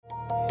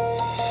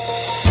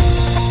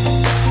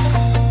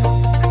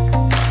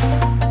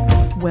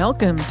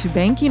Welcome to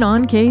Banking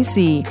on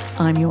KC.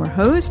 I'm your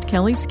host,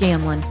 Kelly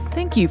Scanlon.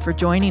 Thank you for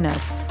joining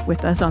us.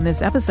 With us on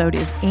this episode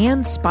is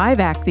Ann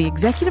Spivak, the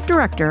Executive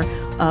Director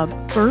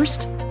of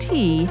First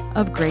Tee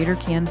of Greater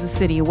Kansas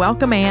City.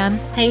 Welcome, Ann.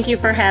 Thank you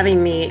for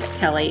having me,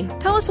 Kelly.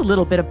 Tell us a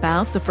little bit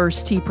about the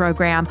First Tee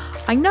program.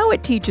 I know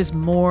it teaches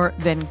more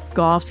than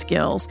golf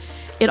skills.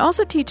 It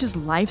also teaches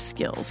life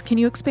skills. Can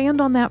you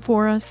expand on that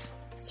for us?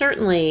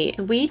 Certainly.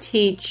 We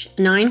teach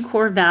 9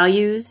 core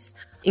values,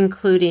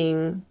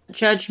 including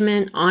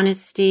judgment,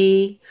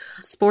 honesty,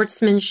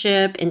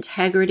 sportsmanship,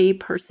 integrity,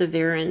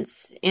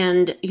 perseverance.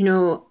 And,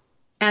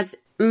 as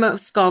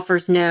most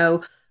golfers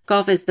know,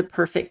 golf is the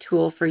perfect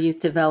tool for youth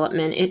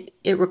development.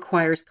 It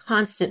requires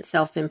constant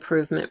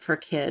self-improvement for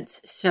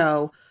kids.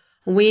 So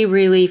we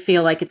really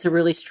feel like it's a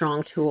really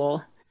strong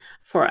tool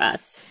for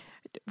us.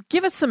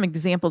 Give us some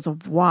examples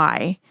of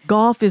why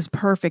golf is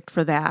perfect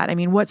for that. I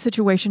mean, what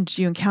situations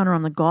do you encounter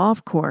on the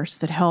golf course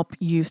that help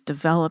youth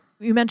develop?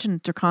 You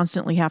mentioned they're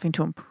constantly having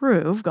to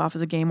improve. Golf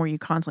is a game where you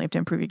constantly have to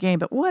improve your game,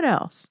 but what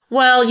else?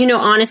 Well,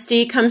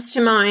 honesty comes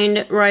to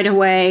mind right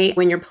away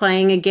when you're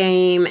playing a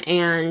game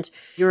and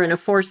you're in a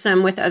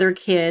foursome with other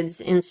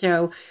kids. And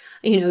so,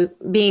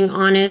 being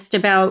honest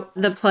about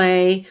the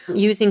play,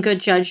 using good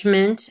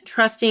judgment,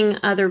 trusting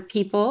other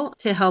people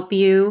to help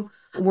you,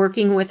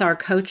 working with our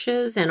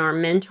coaches and our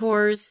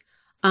mentors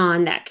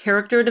on that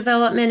character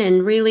development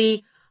and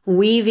really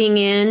weaving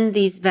in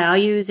these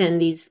values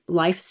and these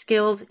life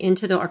skills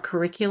into our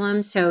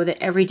curriculum so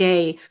that every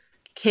day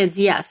kids,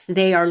 yes,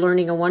 they are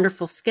learning a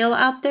wonderful skill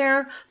out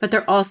there, but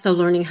they're also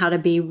learning how to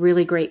be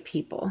really great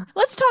people.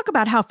 Let's talk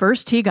about how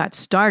First Tee got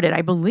started.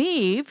 I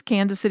believe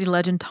Kansas City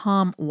legend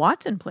Tom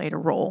Watson played a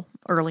role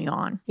early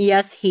on.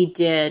 Yes, he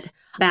did.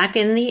 Back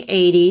in the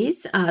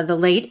 80s, the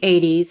late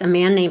 80s, a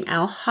man named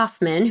Al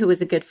Hoffman, who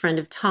was a good friend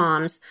of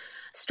Tom's,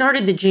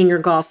 started the Junior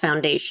Golf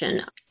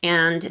Foundation.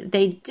 And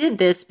they did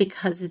this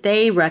because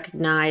they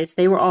recognized,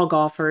 they were all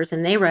golfers,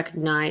 and they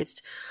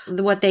recognized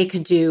what they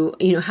could do,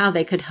 how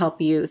they could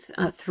help youth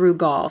through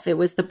golf. It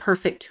was the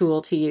perfect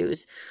tool to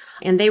use.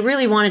 And they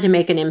really wanted to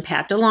make an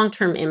impact, a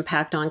long-term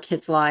impact on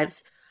kids'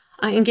 lives.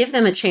 And give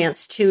them a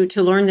chance to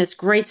learn this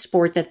great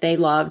sport that they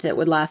loved that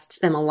would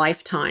last them a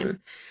lifetime.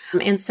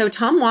 And so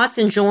Tom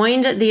Watson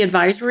joined the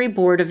advisory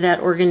board of that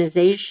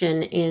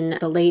organization in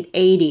the late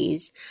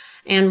 80s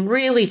and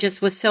really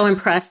just was so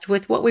impressed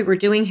with what we were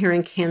doing here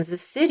in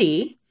Kansas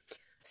City.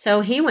 So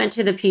he went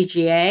to the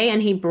PGA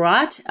and he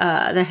brought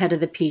the head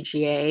of the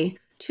PGA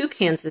to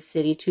Kansas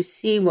City to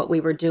see what we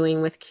were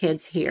doing with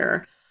kids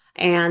here.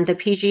 And the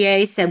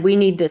PGA said, we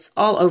need this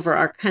all over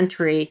our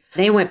country.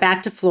 They went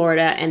back to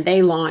Florida and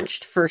they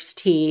launched First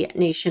Tee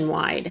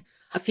nationwide.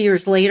 A few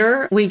years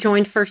later, we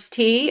joined First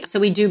Tee. So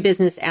we do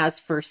business as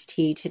First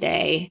Tee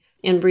today.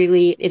 And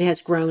really, it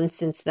has grown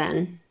since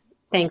then,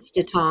 thanks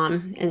to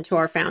Tom and to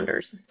our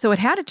founders. So it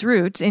had its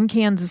roots in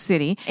Kansas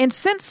City. And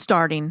since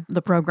starting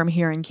the program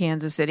here in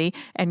Kansas City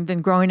and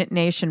then growing it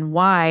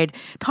nationwide,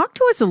 talk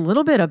to us a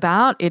little bit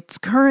about its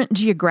current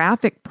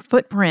geographic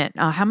footprint.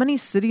 How many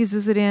cities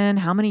is it in?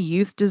 How many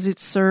youth does it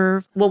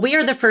serve? Well, we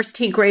are the First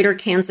Tee Greater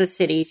Kansas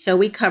City. So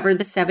we cover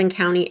the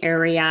 7-county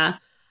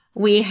area.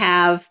 We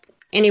have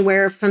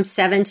anywhere from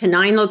 7 to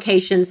 9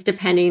 locations,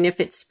 depending if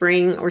it's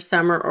spring or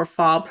summer or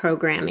fall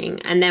programming.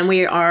 And then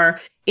we are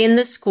in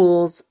the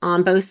schools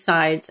on both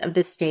sides of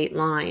the state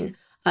line,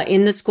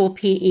 in the school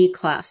PE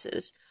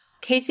classes.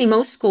 KC,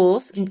 most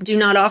schools do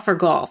not offer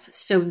golf.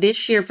 So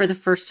this year, for the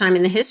first time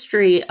in the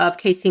history of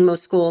KC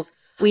most schools,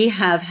 we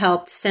have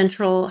helped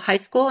Central High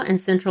School and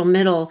Central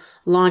Middle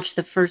launch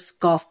the first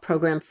golf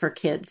program for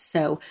kids.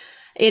 So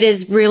it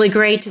is really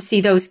great to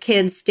see those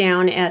kids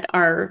down at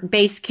our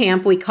base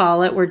camp, we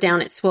call it. We're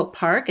down at Swope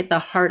Park at the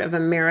Heart of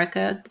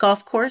America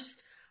golf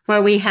course,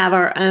 where we have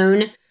our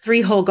own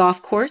 3-hole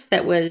golf course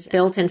that was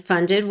built and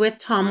funded with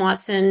Tom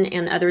Watson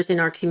and others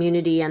in our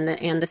community and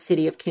the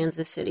city of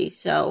Kansas City.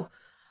 So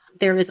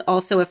there is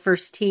also a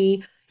First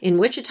Tee in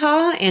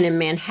Wichita and in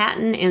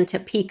Manhattan and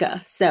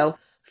Topeka. So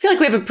I feel like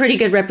we have a pretty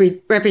good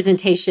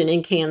representation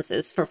in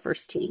Kansas for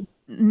First Tee.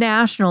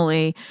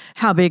 Nationally,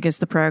 how big is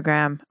the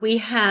program? We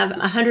have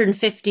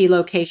 150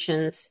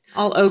 locations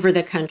all over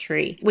the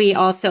country. We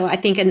also, I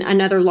think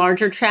another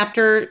larger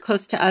chapter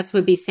close to us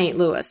would be St.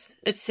 Louis.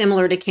 It's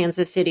similar to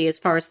Kansas City as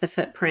far as the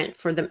footprint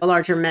for the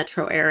larger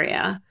metro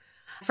area.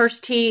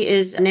 First Tee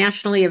is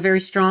nationally a very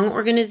strong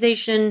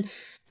organization.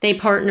 They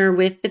partner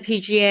with the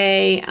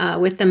PGA,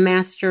 with the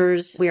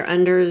Masters. We are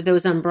under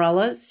those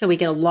umbrellas, so we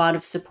get a lot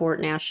of support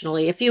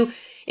nationally.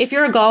 If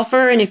you're a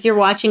golfer and if you're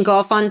watching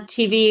golf on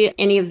TV,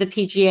 any of the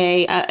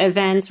PGA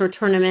events or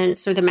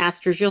tournaments or the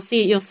Masters, you'll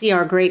see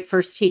our great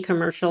First Tee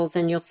commercials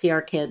and you'll see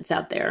our kids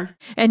out there.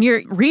 And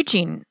you're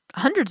reaching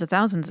hundreds of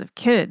thousands of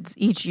kids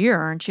each year,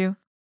 aren't you?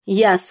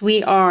 Yes,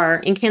 we are.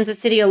 In Kansas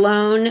City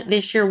alone,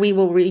 this year we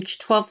will reach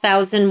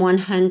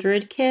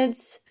 12,100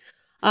 kids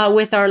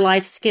with our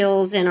life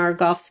skills and our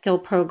golf skill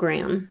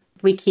program.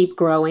 We keep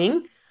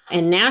growing.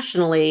 And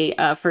nationally,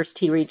 First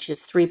Tee reaches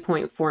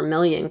 3.4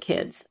 million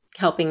kids,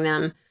 helping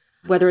them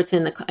whether it's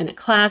in a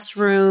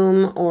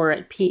classroom or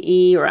at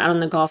PE or out on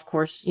the golf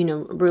course,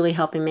 really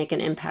helping make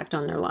an impact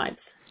on their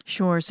lives.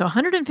 Sure. So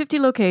 150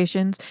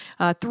 locations,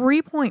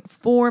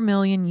 3.4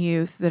 million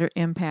youth that are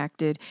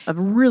impacted. A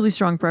really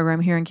strong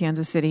program here in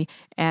Kansas City,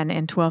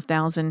 and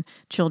 12,000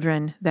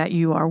 children that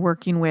you are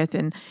working with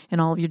in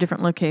all of your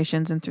different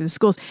locations and through the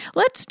schools.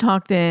 Let's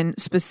talk then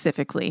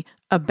specifically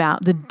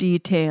about the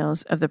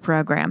details of the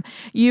program.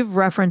 You've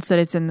referenced that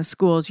it's in the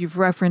schools. You've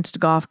referenced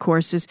golf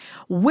courses.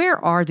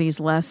 Where are these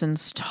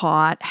lessons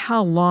taught?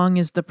 How long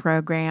is the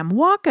program?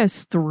 Walk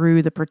us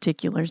through the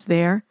particulars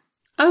there.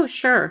 Oh,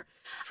 sure.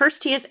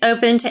 First Tee is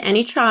open to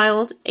any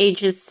child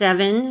ages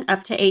 7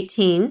 up to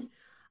 18.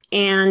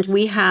 And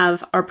we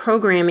have our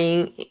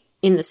programming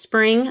in the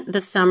spring,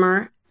 the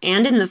summer,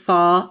 and in the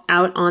fall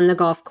out on the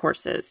golf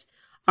courses.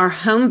 Our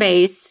home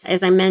base,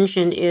 as I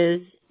mentioned,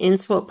 is in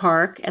Swope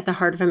Park at the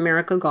Heart of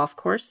America Golf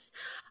Course.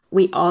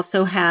 We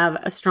also have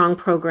a strong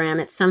program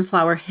at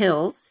Sunflower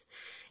Hills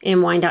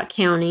in Wyandotte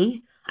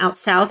County, out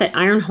south at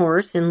Iron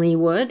Horse in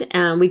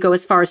Leawood. We go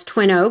as far as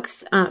Twin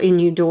Oaks in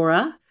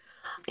Eudora.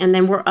 And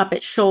then we're up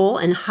at Shoal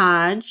and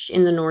Hodge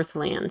in the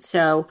Northland.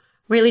 So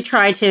really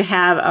try to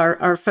have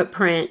our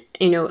footprint,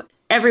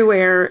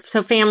 everywhere.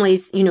 So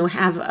families,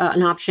 have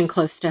an option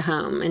close to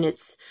home, and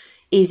it's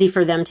easy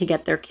for them to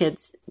get their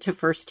kids to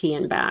First Tee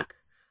and back.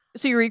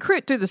 So you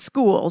recruit through the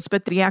schools,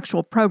 but the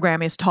actual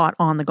program is taught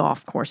on the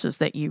golf courses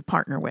that you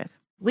partner with.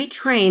 We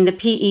train the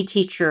PE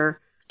teacher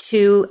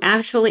to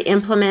actually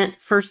implement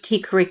First Tee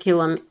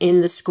curriculum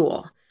in the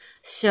school.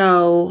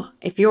 So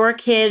if you're a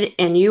kid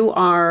and you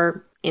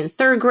are in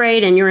third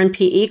grade and you're in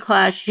PE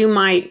class, you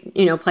might,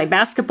 play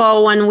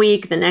basketball one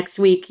week. The next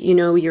week,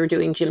 you're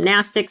doing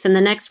gymnastics. And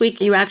the next week,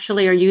 you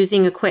actually are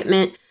using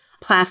equipment,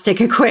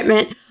 plastic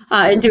equipment,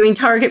 and doing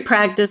target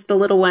practice, the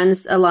little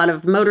ones, a lot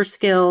of motor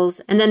skills.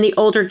 And then the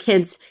older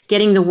kids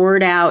getting the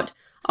word out.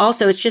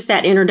 Also, it's just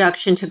that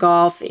introduction to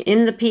golf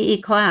in the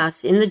PE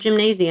class, in the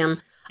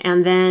gymnasium.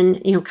 And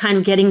then, kind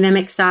of getting them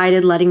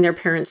excited, letting their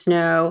parents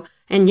know.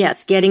 And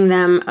yes, getting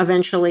them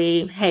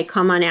eventually, hey,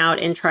 come on out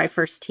and try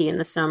First Tee in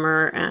the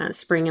summer,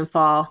 spring and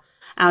fall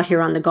out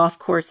here on the golf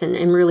course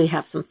and really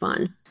have some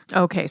fun.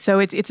 Okay, so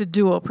it's a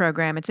dual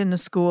program. It's in the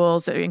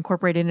schools,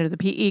 incorporated into the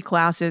PE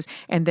classes,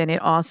 and then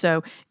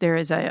there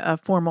is a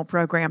formal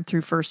program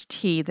through First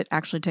Tee that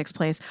actually takes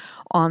place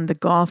on the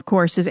golf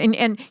courses.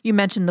 And you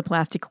mentioned the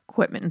plastic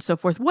equipment and so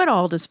forth. What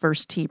all does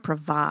First Tee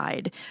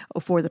provide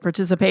for the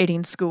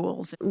participating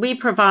schools? We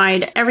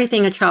provide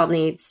everything a child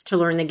needs to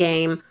learn the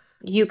game.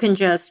 You can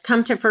just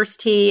come to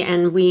First Tee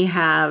and we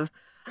have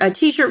a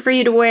t-shirt for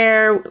you to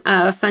wear,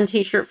 a fun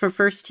t-shirt for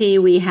First Tee.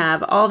 We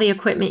have all the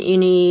equipment you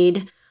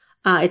need.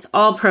 It's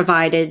all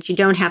provided. You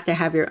don't have to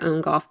have your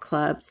own golf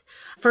clubs.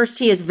 First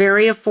Tee is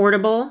very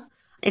affordable.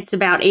 It's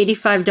about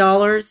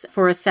 $85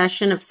 for a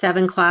session of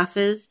 7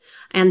 classes.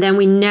 And then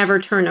we never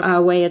turn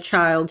away a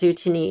child due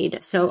to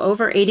need. So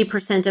over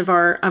 80% of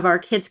our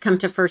kids come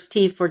to First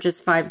Tee for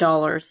just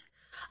 $5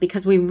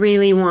 because we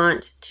really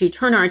want to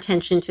turn our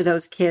attention to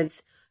those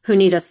kids who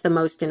need us the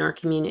most in our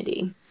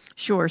community.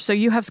 Sure. So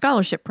you have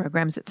scholarship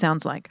programs, it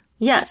sounds like.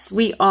 Yes,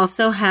 we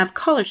also have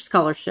college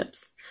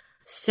scholarships.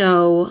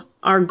 So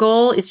our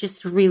goal is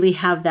just to really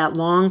have that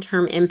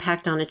long-term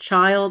impact on a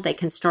child. They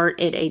can start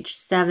at age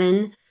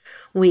 7.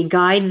 We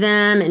guide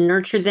them and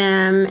nurture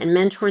them and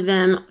mentor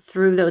them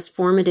through those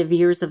formative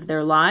years of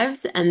their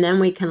lives. And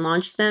then we can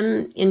launch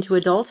them into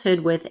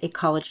adulthood with a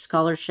college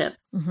scholarship.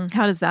 Mm-hmm.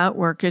 How does that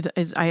work?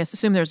 I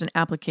assume there's an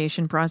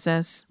application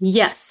process.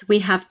 Yes, we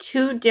have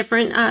 2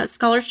 different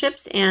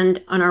scholarships.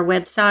 And on our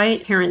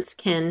website, parents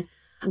can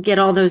get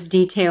all those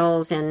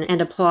details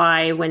and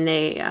apply when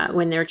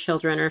their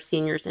children are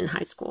seniors in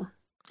high school.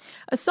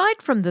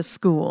 Aside from the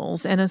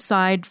schools and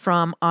aside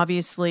from,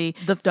 obviously,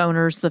 the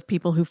donors, the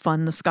people who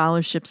fund the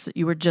scholarships that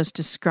you were just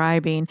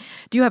describing,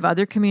 do you have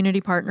other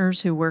community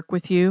partners who work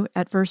with you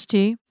at First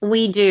Tee?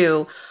 We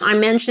do. I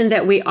mentioned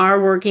that we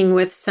are working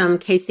with some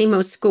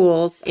KCMO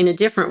schools in a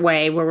different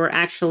way where we're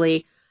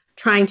actually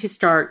trying to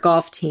start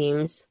golf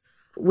teams.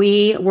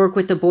 We work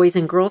with the Boys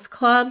and Girls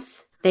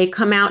Clubs. They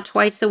come out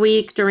twice a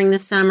week during the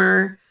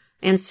summer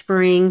and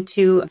spring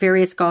to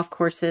various golf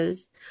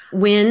courses.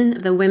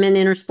 WIN, the Women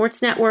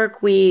Intersports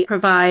Network, we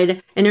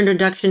provide an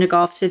introduction to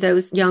golf to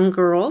those young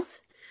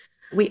girls.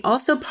 We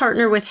also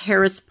partner with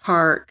Harris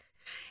Park.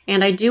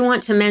 And I do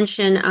want to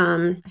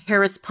mention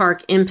Harris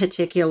Park in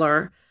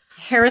particular.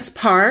 Harris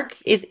Park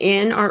is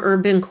in our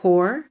urban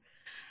core.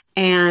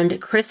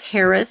 And Chris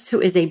Harris, who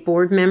is a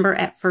board member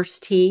at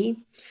First Tee,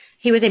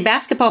 he was a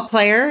basketball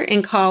player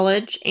in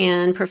college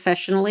and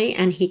professionally,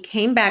 and he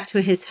came back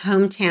to his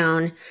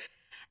hometown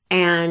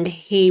and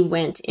he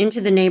went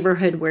into the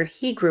neighborhood where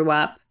he grew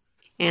up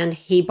and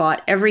he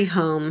bought every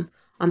home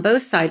on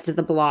both sides of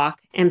the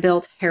block and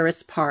built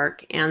Harris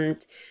Park.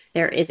 And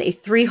there is a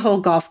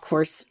 3-hole golf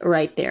course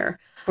right there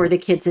for the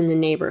kids in the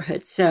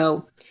neighborhood.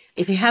 So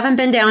if you haven't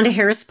been down to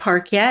Harris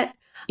Park yet,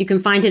 you can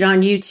find it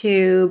on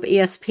YouTube.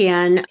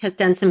 ESPN has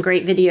done some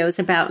great videos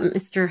about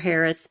Mr.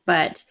 Harris,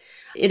 but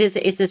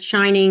it's a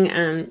shining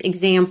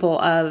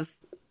example of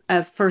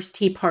of First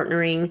Tee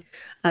partnering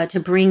to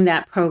bring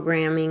that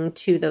programming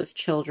to those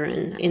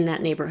children in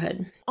that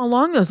neighborhood.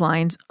 Along those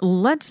lines,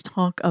 let's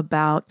talk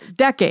about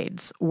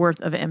decades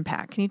worth of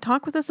impact. Can you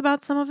talk with us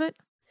about some of it?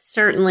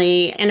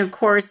 Certainly. And of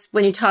course,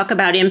 when you talk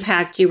about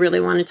impact, you really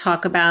want to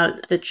talk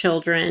about the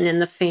children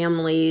and the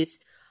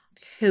families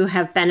who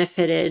have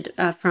benefited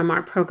from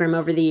our program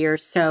over the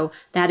years. So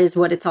that is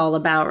what it's all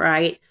about,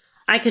 right?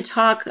 I could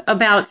talk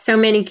about so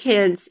many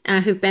kids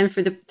who've been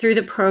through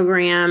the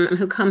program,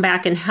 who come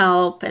back and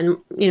help and,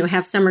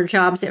 have summer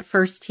jobs at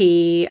First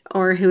Tee,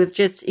 or who have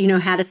just,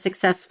 had a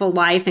successful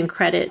life, and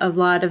credit a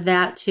lot of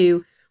that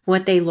to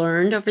what they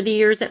learned over the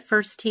years at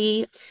First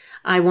Tee.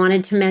 I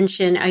wanted to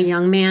mention a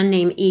young man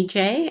named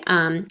EJ.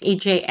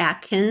 EJ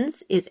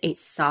Atkins is a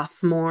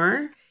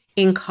sophomore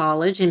in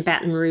college in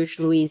Baton Rouge,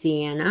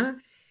 Louisiana.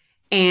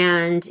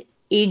 And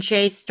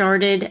EJ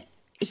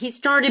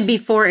started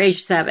before age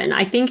 7.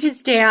 I think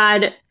his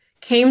dad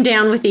came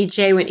down with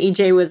EJ when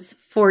EJ was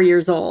 4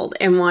 years old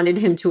and wanted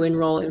him to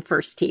enroll in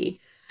First Tee.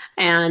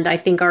 And I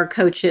think our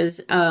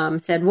coaches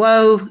said,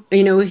 whoa,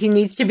 he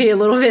needs to be a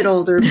little bit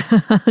older.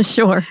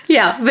 Sure.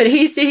 Yeah, but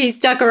he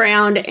stuck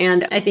around,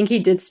 and I think he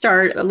did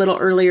start a little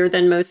earlier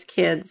than most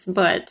kids.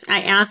 But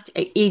I asked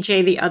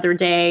EJ the other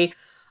day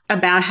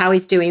about how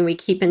he's doing. We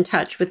keep in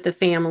touch with the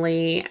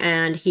family,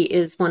 and he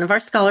is one of our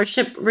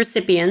scholarship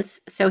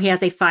recipients. So he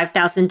has a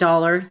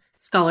 $5,000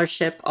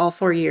 scholarship all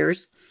 4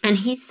 years. And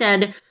he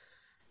said,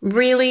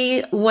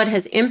 really, what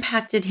has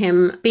impacted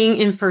him being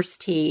in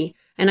First Tee,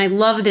 and I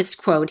love this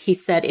quote. He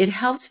said, "It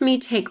helped me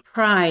take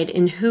pride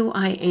in who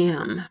I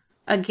am."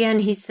 Again,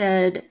 he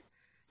said,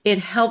 "It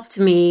helped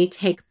me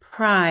take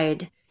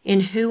pride in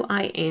who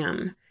I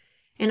am."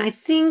 And I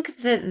think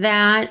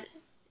that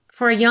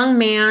for a young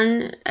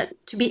man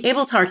to be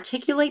able to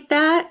articulate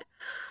that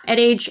at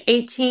age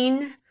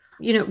 18,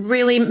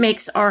 really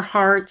makes our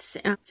hearts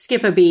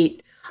skip a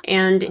beat.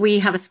 And we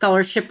have a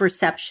scholarship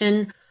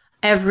reception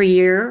every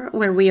year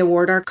where we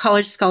award our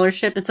college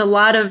scholarship. It's a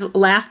lot of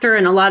laughter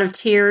and a lot of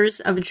tears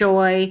of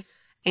joy,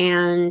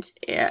 and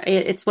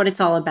it's what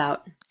it's all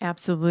about.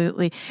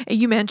 Absolutely.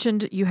 You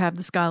mentioned you have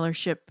the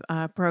scholarship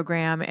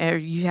program, or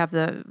you have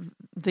the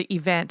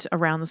event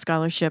around the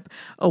scholarship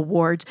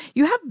awards.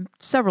 You have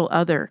several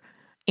other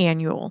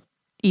annual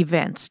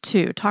events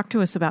too. Talk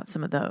to us about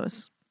some of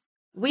those.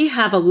 We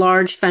have a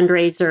large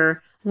fundraiser.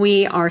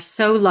 We are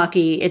so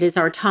lucky. It is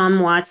our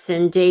Tom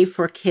Watson Day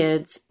for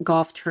Kids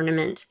golf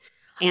tournament.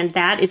 And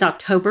that is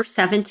October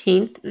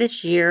 17th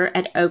this year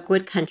at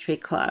Oakwood Country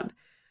Club.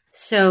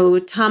 So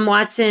Tom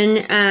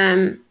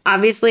Watson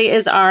obviously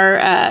is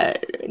our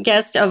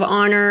guest of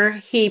honor.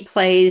 He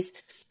plays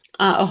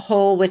a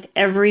hole with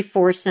every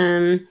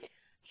foursome.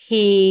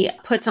 He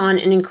puts on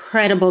an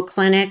incredible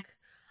clinic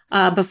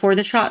before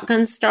the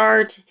shotguns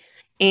start,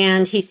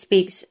 and he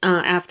speaks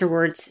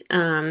afterwards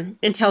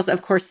and tells,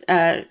 of course,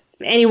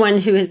 anyone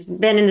who has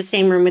been in the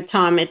same room with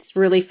Tom, it's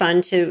really fun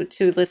to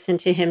listen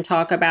to him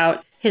talk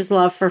about his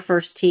love for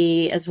First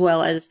Tee, as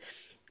well as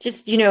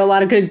just, a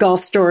lot of good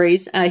golf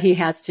stories he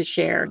has to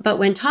share. But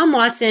when Tom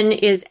Watson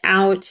is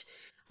out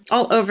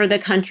all over the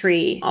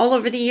country, all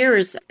over the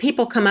years,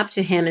 people come up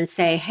to him and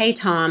say, "Hey,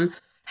 Tom,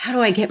 how do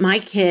I get my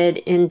kid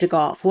into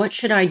golf? What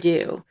should I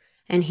do?"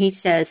 And he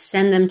says,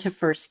 "Send them to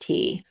First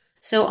Tee."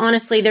 So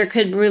honestly, there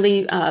could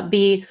really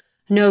be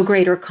no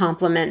greater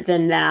compliment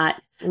than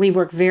that. We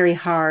work very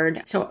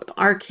hard so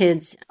our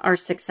kids are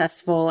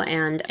successful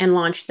and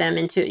launch them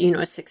into,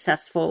 a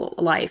successful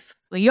life.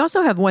 You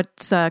also have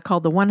what's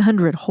called the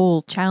 100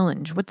 Hole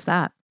Challenge. What's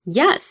that?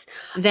 Yes,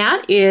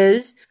 that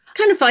is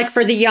kind of like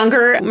for the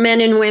younger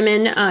men and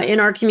women in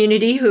our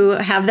community who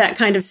have that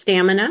kind of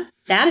stamina.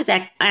 That is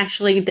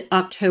actually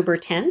October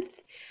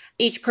 10th.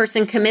 Each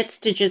person commits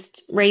to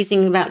just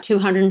raising about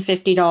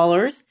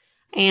 $250,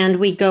 and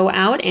we go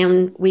out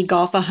and we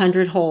golf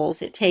 100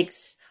 holes. It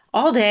takes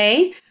all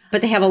day,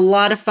 but they have a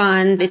lot of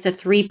fun. It's a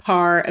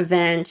 3-par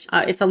event.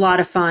 It's a lot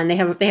of fun. They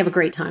have a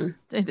great time.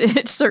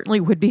 It certainly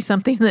would be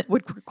something that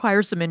would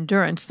require some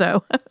endurance,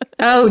 though.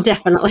 Oh,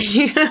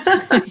 definitely.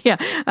 Yeah,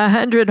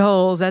 100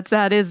 holes.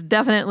 That is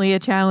definitely a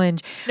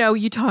challenge.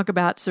 You talk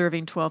about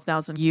serving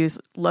 12,000 youth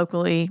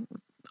locally,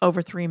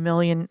 over 3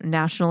 million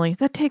nationally.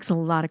 That takes a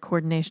lot of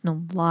coordination,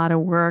 a lot of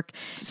work.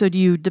 So do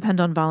you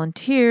depend on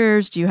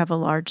volunteers? Do you have a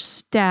large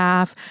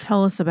staff?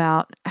 Tell us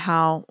about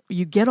how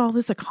you get all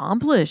this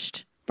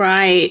accomplished.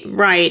 Right.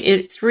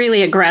 It's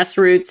really a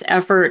grassroots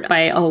effort by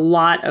a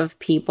lot of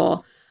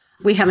people.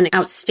 We have an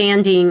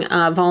outstanding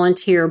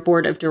volunteer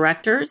board of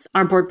directors.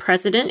 Our board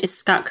president is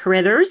Scott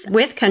Carithers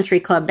with Country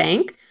Club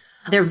Bank.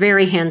 They're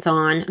very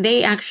hands-on.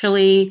 They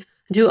actually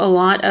do a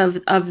lot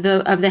of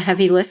the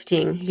heavy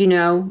lifting,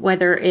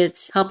 whether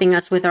it's helping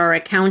us with our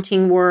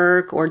accounting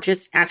work or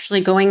just actually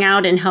going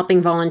out and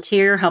helping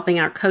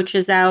our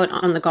coaches out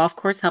on the golf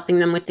course, helping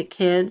them with the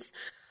kids.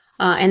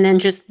 And then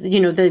just,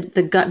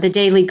 the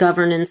daily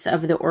governance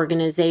of the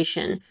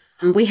organization.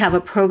 We have a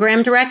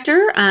program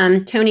director,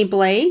 Tony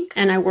Blake,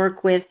 and I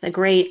work with a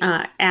great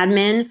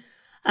admin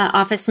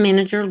office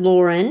manager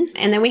Lauren,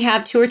 and then we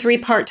have 2 or 3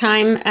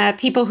 part-time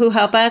people who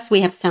help us.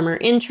 We have summer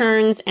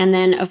interns, and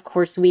then of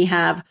course we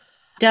have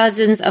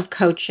dozens of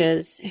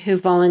coaches who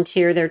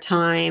volunteer their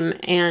time,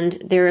 and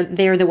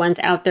they're the ones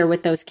out there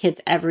with those kids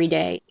every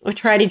day. We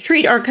try to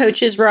treat our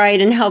coaches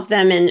right and help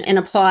them and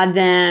applaud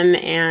them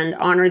and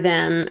honor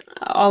them,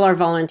 all our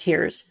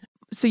volunteers.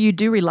 So you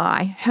do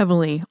rely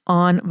heavily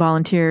on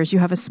volunteers. You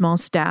have a small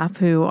staff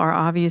who are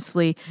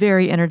obviously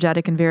very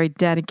energetic and very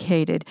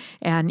dedicated,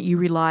 and you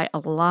rely a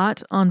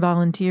lot on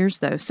volunteers,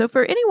 though. So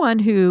for anyone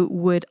who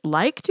would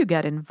like to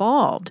get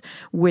involved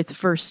with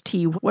First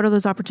Tee, what are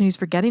those opportunities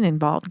for getting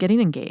involved,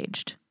 getting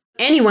engaged?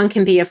 Anyone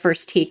can be a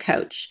First Tee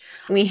coach.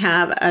 We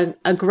have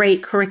a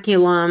great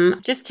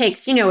curriculum. Just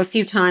takes, a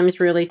few times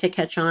really to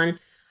catch on.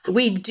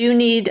 We do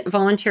need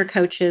volunteer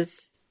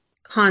coaches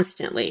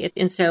constantly.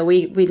 And so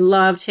we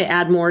love to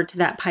add more to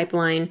that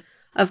pipeline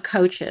of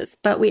coaches.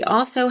 But we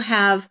also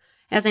have,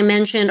 as I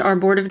mentioned, our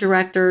board of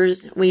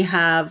directors. We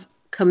have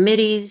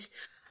committees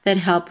that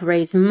help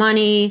raise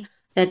money,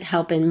 that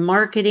help in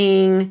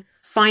marketing,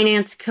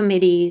 finance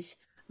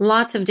committees,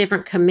 lots of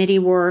different committee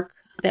work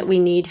that we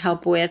need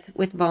help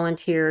with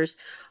volunteers.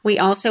 We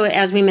also,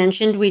 as we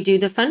mentioned, we do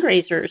the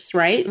fundraisers,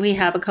 right? We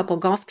have a couple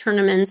golf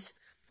tournaments,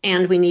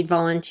 and we need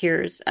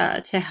volunteers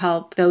to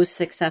help those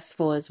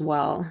successful as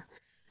well.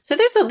 So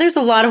there's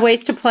a lot of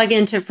ways to plug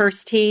into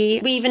First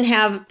Tee. We even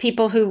have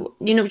people who,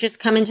 just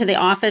come into the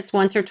office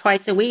once or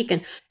twice a week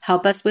and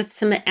help us with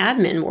some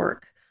admin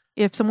work.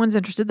 If someone's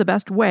interested, the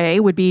best way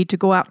would be to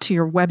go out to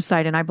your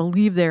website, and I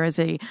believe there is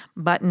a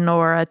button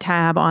or a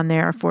tab on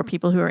there for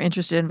people who are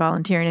interested in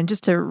volunteering, and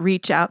just to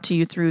reach out to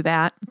you through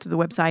the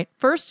website,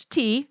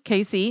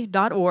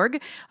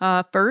 firstteekc.org,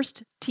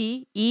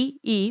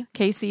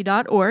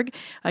 firstteekc.org.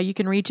 You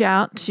can reach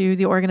out to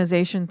the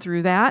organization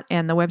through that,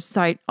 and the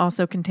website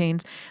also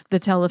contains the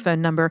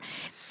telephone number.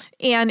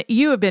 And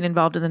you have been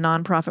involved in the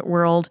nonprofit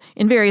world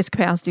in various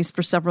capacities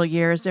for several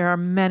years. There are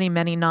many,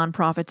 many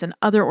nonprofits and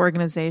other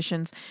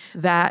organizations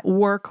that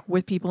work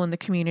with people in the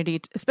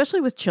community,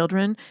 especially with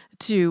children,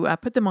 to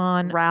put them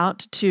on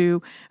route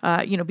to,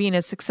 being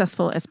as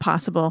successful as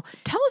possible.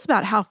 Tell us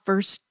about how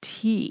First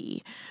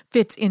Tee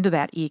fits into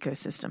that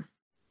ecosystem.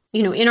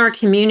 In our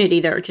community,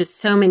 there are just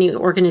so many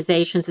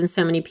organizations and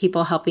so many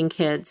people helping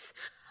kids.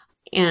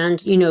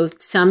 And,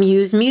 some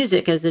use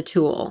music as a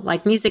tool,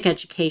 like music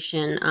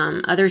education.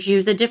 Others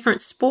use a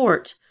different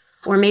sport,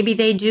 or maybe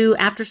they do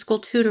after-school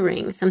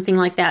tutoring, something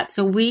like that.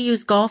 So we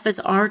use golf as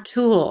our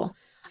tool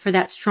for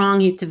that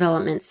strong youth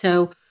development.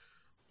 So,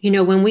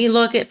 when we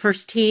look at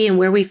First Tee and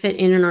where we fit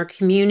in our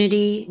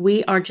community,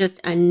 we are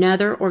just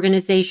another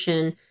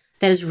organization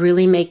that is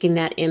really making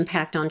that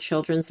impact on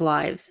children's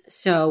lives.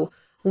 So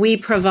we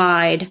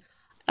provide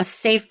a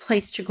safe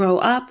place to grow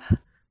up.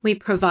 We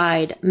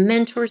provide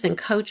mentors and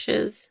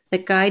coaches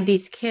that guide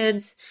these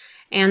kids.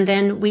 And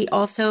then we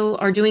also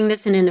are doing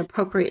this in an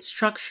appropriate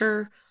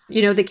structure.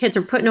 The kids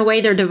are putting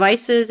away their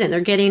devices and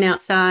they're getting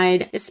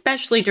outside,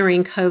 especially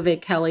during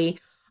COVID, Kelly.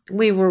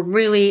 We were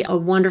really a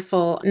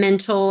wonderful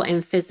mental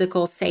and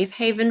physical safe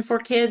haven for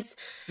kids.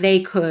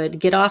 They could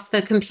get off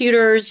the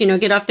computers,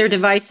 get off their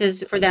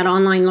devices for that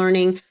online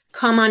learning,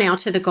 come on out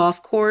to the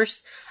golf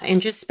course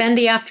and just spend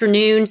the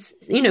afternoon,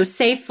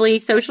 safely,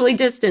 socially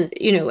distant,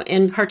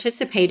 and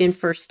participate in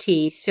First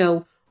Tee.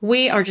 So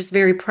we are just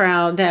very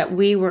proud that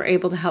we were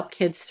able to help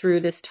kids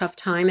through this tough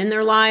time in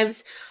their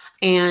lives.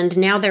 And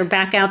now they're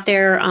back out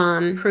there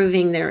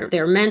improving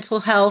their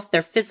mental health,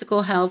 their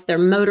physical health, their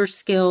motor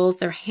skills,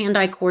 their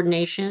hand-eye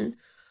coordination,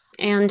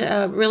 and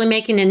really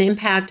making an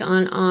impact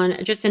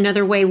on just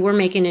another way we're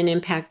making an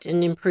impact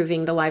in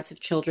improving the lives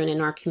of children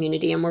in our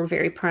community. And we're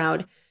very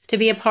proud to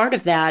be a part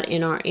of that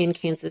in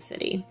Kansas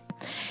City.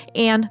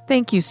 And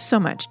thank you so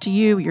much to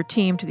you, your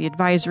team, to the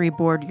advisory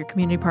board, your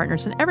community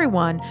partners, and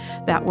everyone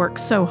that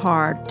works so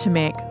hard to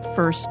make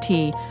First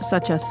Tee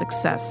such a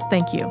success.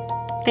 Thank you.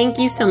 Thank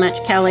you so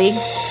much, Kelly.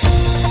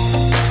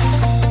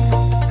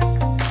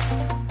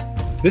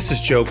 This is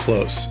Joe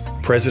Close,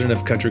 president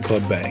of Country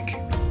Club Bank.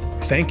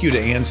 Thank you to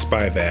Ann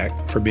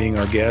Spivak for being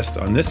our guest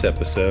on this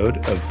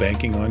episode of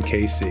Banking on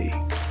KC.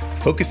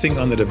 Focusing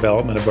on the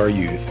development of our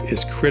youth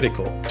is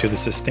critical to the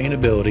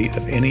sustainability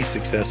of any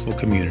successful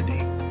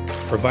community.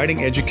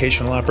 Providing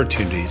educational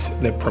opportunities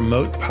that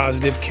promote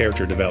positive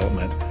character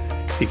development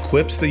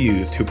equips the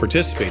youth who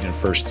participate in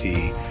First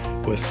Tee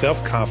with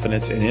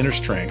self-confidence and inner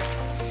strength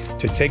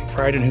to take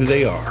pride in who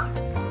they are,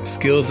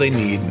 skills they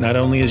need not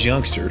only as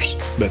youngsters,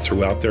 but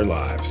throughout their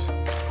lives.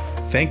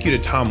 Thank you to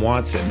Tom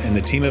Watson and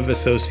the team of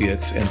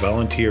associates and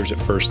volunteers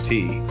at First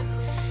Tee,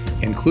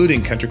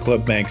 including Country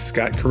Club Bank's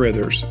Scott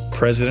Carithers,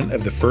 president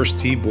of the First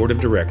Tee Board of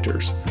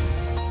Directors,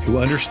 who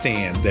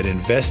understand that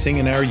investing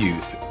in our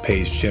youth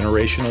pays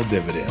generational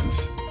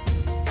dividends.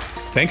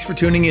 Thanks for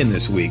tuning in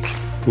this week.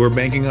 We're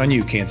banking on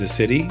you, Kansas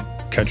City.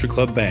 Country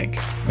Club Bank,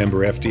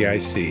 member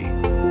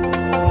FDIC.